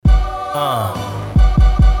Uh,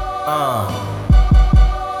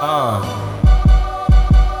 uh,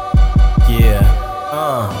 yeah,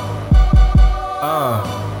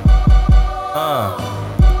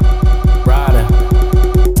 Ryder.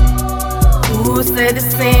 Who said the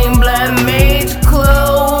same blood made you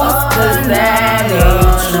close? Cause that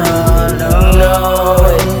ain't true. You know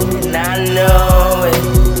it, and I know it.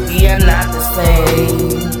 We are not the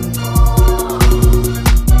same.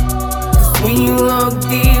 Cause when you look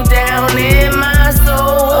deep down in my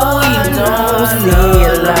soul, you don't see a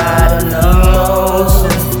lot of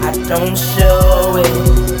emotions. I don't show it.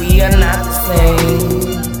 We are not the same.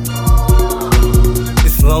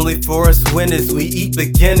 Lonely for us winners, we eat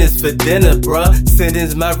beginners for dinner, bruh.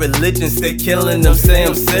 Sin's my religion, stay killing them, say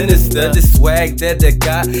I'm sinister. The swag that I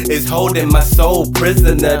got is holding my soul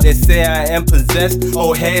prisoner. They say I am possessed,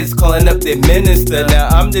 old heads calling up their minister. Now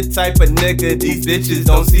I'm the type of nigga these bitches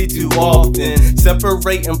don't see too often.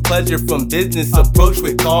 Separating pleasure from business, approach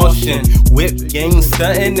with caution. Whip gang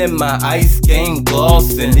stunting and my ice game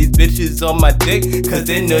glossing. These bitches on my dick, cause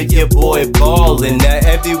they know your boy ballin'. Now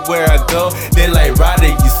everywhere I go, they like Ryder,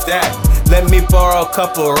 you stack. Let me borrow a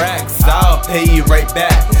couple racks, I'll pay you right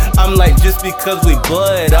back. I'm like, just because we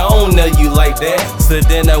blood, I don't know you like that. So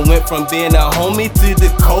then I went from being a homie to the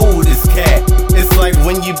coldest cat. It's like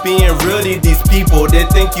when you being real to these people, they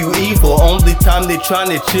think you evil. Only time they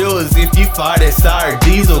tryna chill is if you fire that sour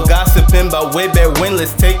diesel. Gossiping about way back when,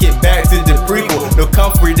 let's take it back to the prequel. No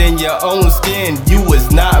comfort in your own skin, you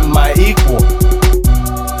was not my equal.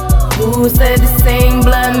 Who said the same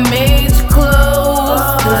blood made you close?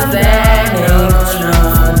 Cause that ain't true.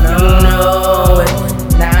 You know it,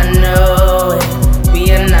 and I know it. We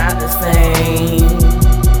are not the same.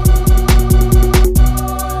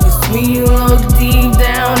 Cause when you look deep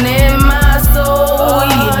down in my soul,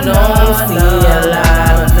 you don't see a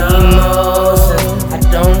lot of emotions. I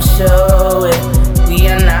don't show it. We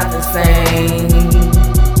are not the same.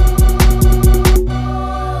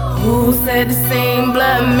 Who said the same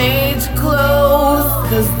blood made you close?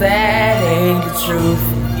 Cause that ain't the truth.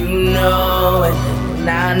 You know it, and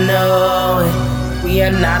I know it. We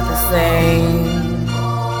are not the same.